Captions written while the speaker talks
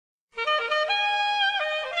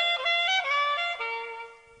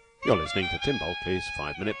You're listening to Tim Bulkeley's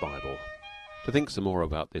 5-Minute Bible. To think some more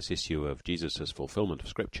about this issue of Jesus' fulfilment of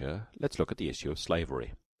Scripture, let's look at the issue of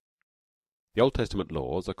slavery. The Old Testament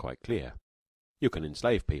laws are quite clear. You can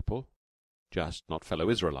enslave people, just not fellow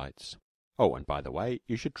Israelites. Oh, and by the way,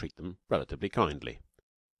 you should treat them relatively kindly.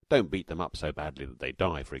 Don't beat them up so badly that they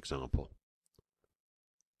die, for example.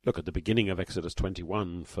 Look at the beginning of Exodus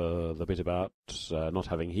 21 for the bit about not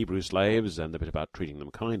having Hebrew slaves and the bit about treating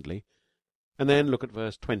them kindly. And then look at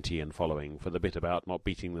verse 20 and following for the bit about not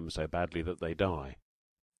beating them so badly that they die.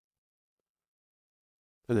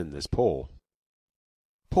 And then there's Paul.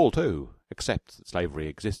 Paul, too, accepts that slavery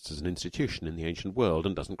exists as an institution in the ancient world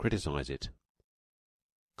and doesn't criticize it.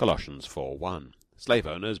 Colossians 4:1. Slave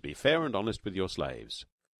owners, be fair and honest with your slaves.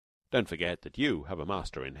 Don't forget that you have a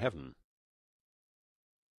master in heaven.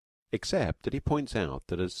 Except that he points out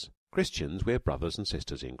that as Christians we're brothers and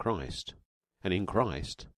sisters in Christ. And in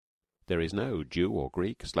Christ there is no Jew or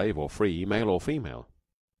Greek, slave or free, male or female.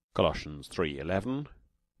 Colossians 3:11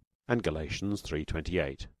 and Galatians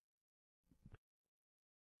 3:28.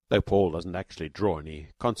 Though Paul doesn't actually draw any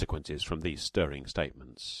consequences from these stirring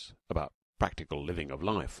statements about practical living of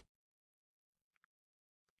life.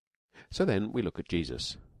 So then we look at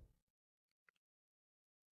Jesus.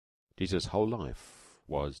 Jesus' whole life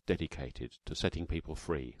was dedicated to setting people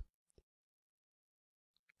free.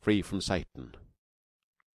 Free from Satan.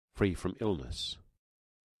 Free from illness.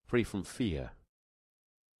 Free from fear.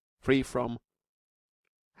 Free from...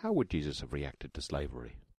 How would Jesus have reacted to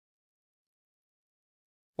slavery?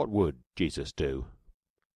 What would Jesus do?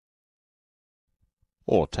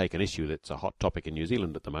 Or take an issue that's a hot topic in New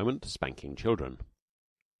Zealand at the moment, spanking children.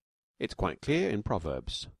 It's quite clear in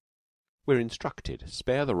Proverbs. We're instructed,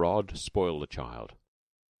 spare the rod, spoil the child.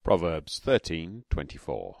 Proverbs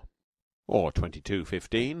 13:24. Or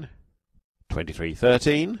 22:15.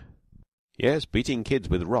 23:13. Yes, beating kids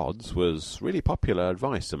with rods was really popular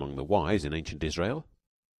advice among the wise in ancient Israel.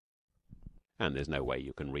 And there's no way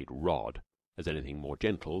you can read rod as anything more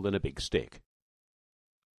gentle than a big stick.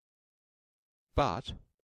 But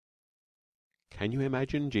can you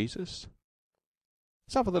imagine Jesus?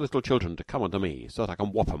 Suffer the little children to come unto me, so that I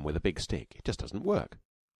can whop 'em with a big stick. It just doesn't work.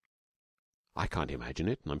 I can't imagine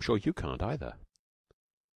it, and I'm sure you can't either.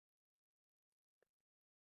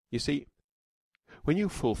 You see, when you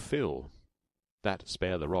fulfill that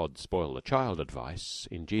spare the rod, spoil the child advice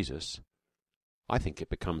in Jesus, I think it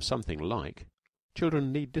becomes something like,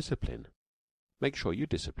 children need discipline. Make sure you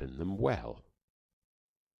discipline them well.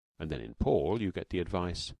 And then in Paul you get the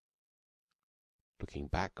advice, looking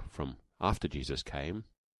back from after Jesus came,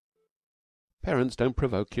 parents, don't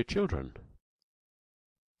provoke your children.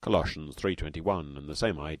 Colossians 3:21 and the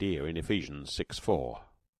same idea in Ephesians 6:4.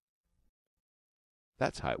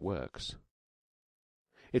 That's how it works.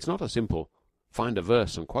 It's not a simple find a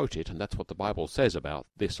verse and quote it, and that's what the Bible says about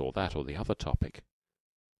this or that or the other topic.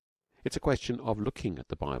 It's a question of looking at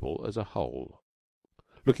the Bible as a whole,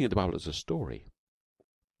 looking at the Bible as a story,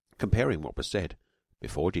 comparing what was said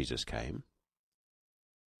before Jesus came,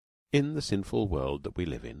 in the sinful world that we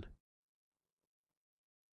live in,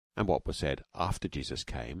 and what was said after Jesus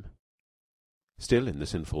came, still in the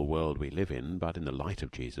sinful world we live in, but in the light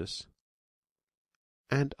of Jesus,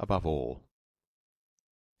 and above all,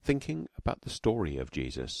 thinking about the story of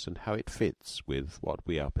Jesus and how it fits with what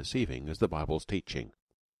we are perceiving as the Bible's teaching.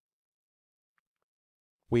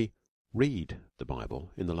 We read the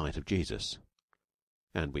Bible in the light of Jesus,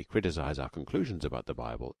 and we criticize our conclusions about the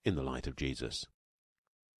Bible in the light of Jesus.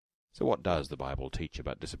 So what does the Bible teach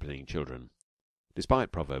about disciplining children?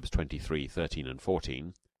 Despite Proverbs 23:13 and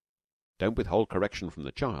 14, don't withhold correction from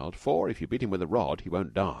the child, for if you beat him with a rod, he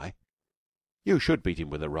won't die. You should beat him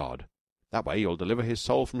with a rod. That way you'll deliver his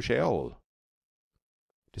soul from Sheol.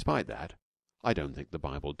 Despite that, I don't think the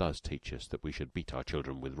Bible does teach us that we should beat our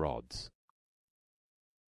children with rods.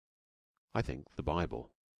 I think the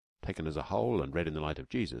Bible, taken as a whole and read in the light of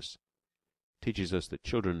Jesus, teaches us that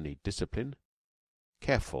children need discipline,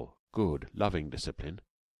 careful, good, loving discipline,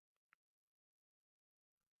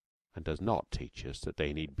 and does not teach us that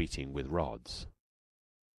they need beating with rods.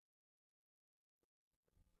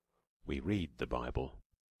 We read the Bible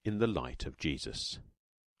in the light of Jesus,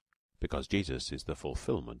 because Jesus is the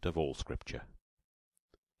fulfilment of all Scripture.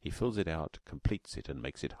 He fills it out, completes it, and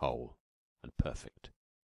makes it whole and perfect.